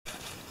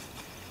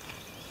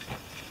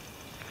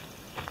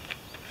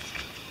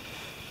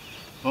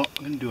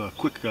I'm going to do a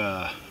quick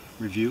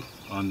review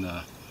on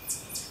the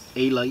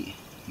Alite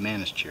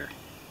Mantis chair.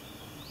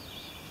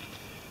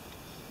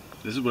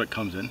 This is what it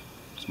comes in,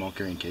 small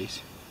carrying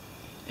case,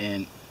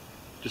 and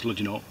just to let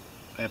you know,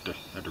 I have to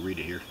read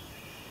it here.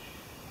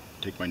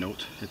 Take my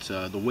notes. It's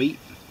the weight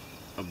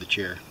of the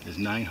chair is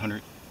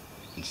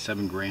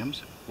 907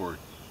 grams or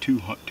 2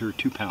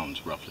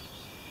 pounds roughly.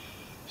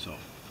 So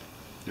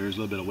there's a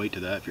little bit of weight to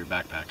that if you're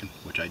backpacking,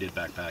 which I did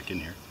backpack in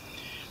here.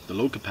 The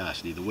load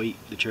capacity, the weight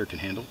the chair can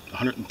handle,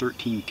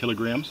 113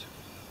 kilograms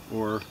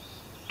or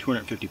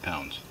 250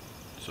 pounds.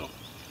 So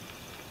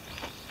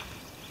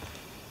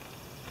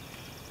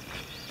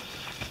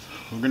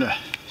we're gonna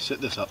set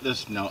this up.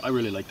 Now I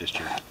really like this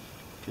chair.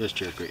 This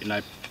chair is great, and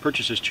I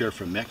purchased this chair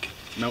from MEC,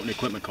 Mountain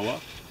Equipment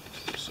Co-op.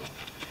 So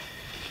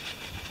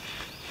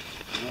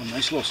a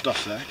nice little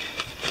stuff sack.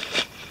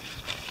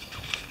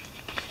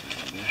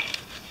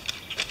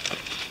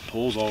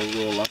 Poles all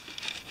roll up.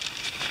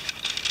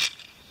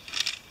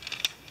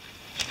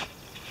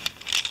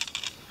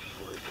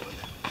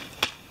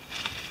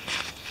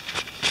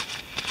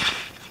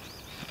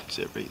 That's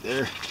it right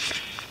there.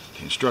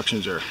 The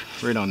instructions are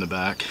right on the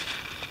back,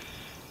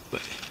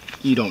 but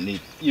you won't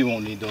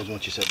need those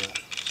once you set that.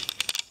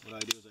 What I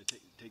do is I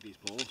take these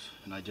poles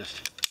and they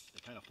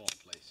kind of fall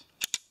in place.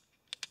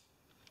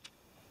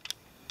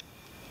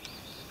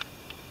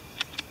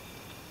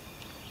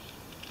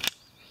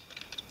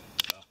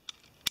 Well,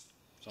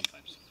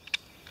 sometimes.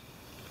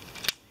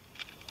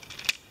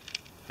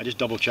 I just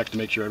double check to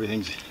make sure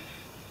everything's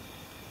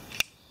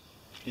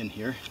in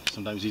here.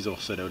 Sometimes these will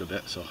sit out a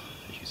bit, so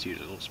you can see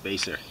there's a little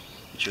space there.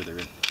 Make sure they're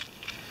in.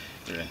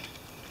 They're in.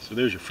 So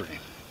there's your frame.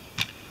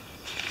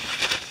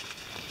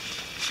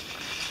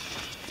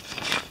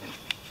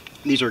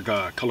 These are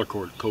color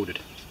coded.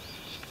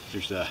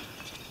 There's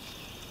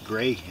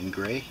gray and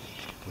gray,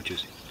 which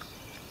is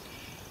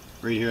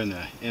right here in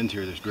the end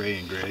here. There's gray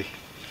and gray.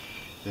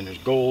 Then there's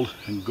gold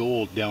and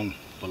gold down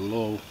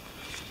below,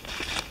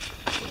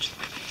 which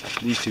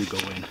these two go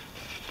in.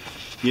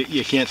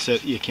 You can't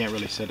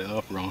really set it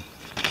up wrong.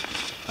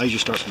 I usually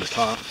start from the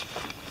top.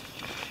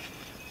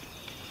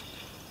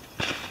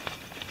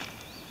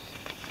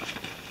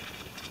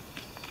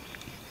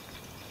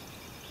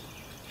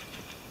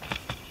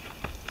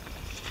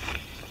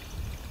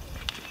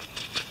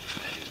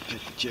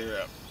 Pick the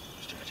chair up,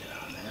 stretch it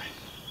out on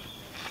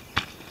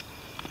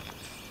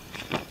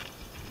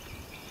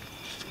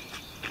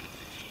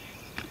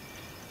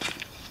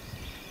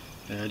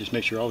there. Just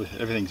make sure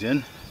everything's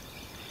in.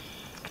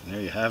 And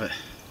there you have it,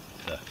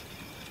 the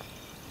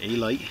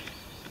Alite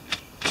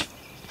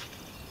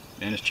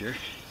Mantis chair.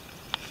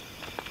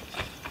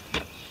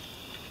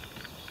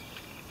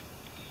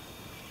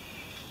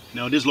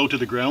 Now it is low to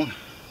the ground,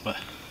 but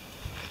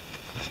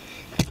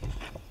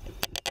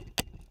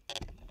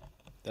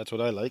that's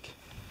what I like.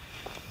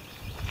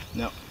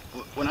 Now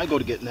when I go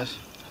to getting this,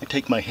 I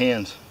take my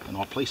hands and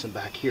I'll place them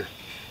back here.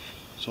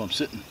 So I'm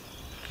sitting,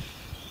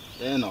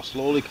 then I'll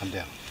slowly come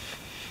down.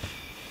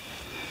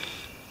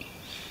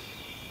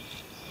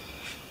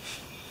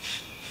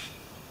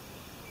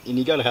 And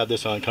you got to have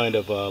this on kind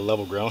of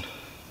level ground.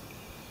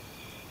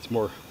 It's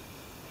more,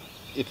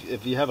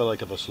 if you have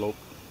like a slope,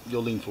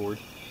 you'll lean forward.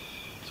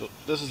 So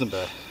this isn't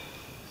bad.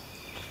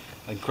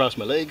 I can cross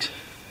my legs,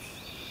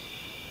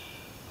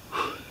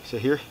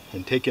 sit here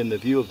and take in the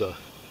view of the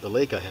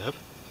lake I have.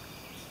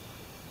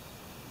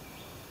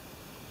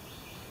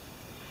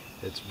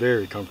 It's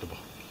very comfortable.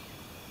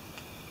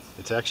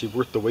 It's actually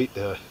worth the weight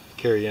to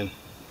carry in,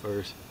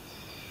 as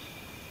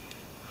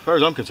far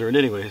as I'm concerned.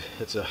 Anyways,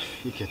 it's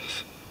you can.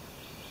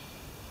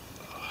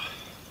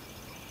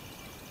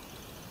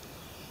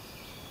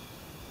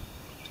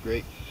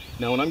 Great.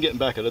 Now when I'm getting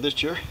back out of this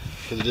chair,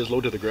 because it is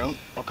low to the ground,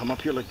 I'll come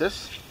up here like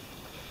this.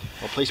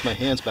 I'll place my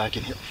hands back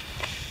in here.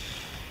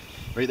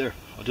 Right there.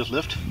 I'll just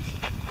lift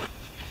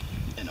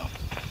and up.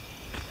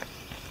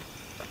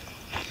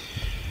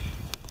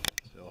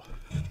 So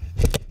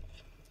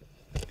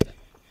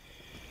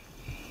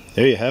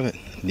there you have it.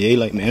 The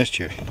Alite Mantis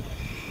chair.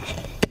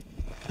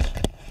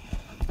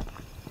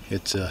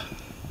 It's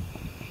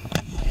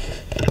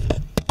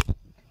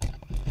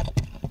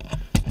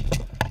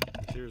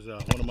here's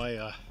one of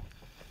my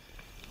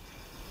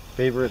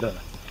favorite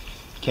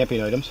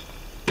camping items.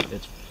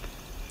 It's,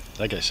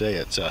 like I say,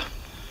 it's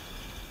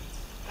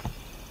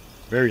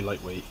very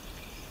lightweight,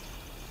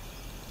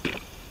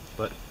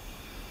 but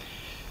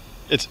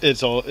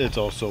it's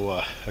also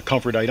a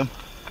comfort item.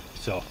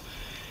 So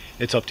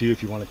it's up to you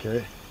if you want to carry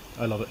it.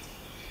 I love it.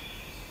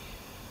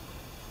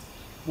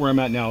 Where I'm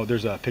at now,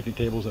 there's picnic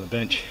tables and a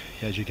bench,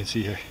 as you can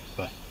see here.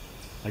 But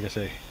like I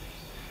say,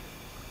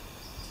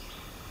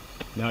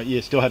 now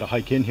you still had to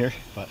hike in here,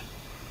 but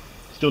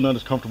still not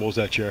as comfortable as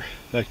that chair.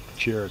 That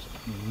chair is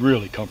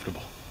really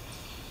comfortable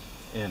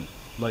and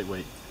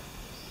lightweight.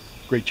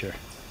 Great chair.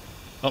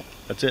 Oh,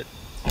 that's it.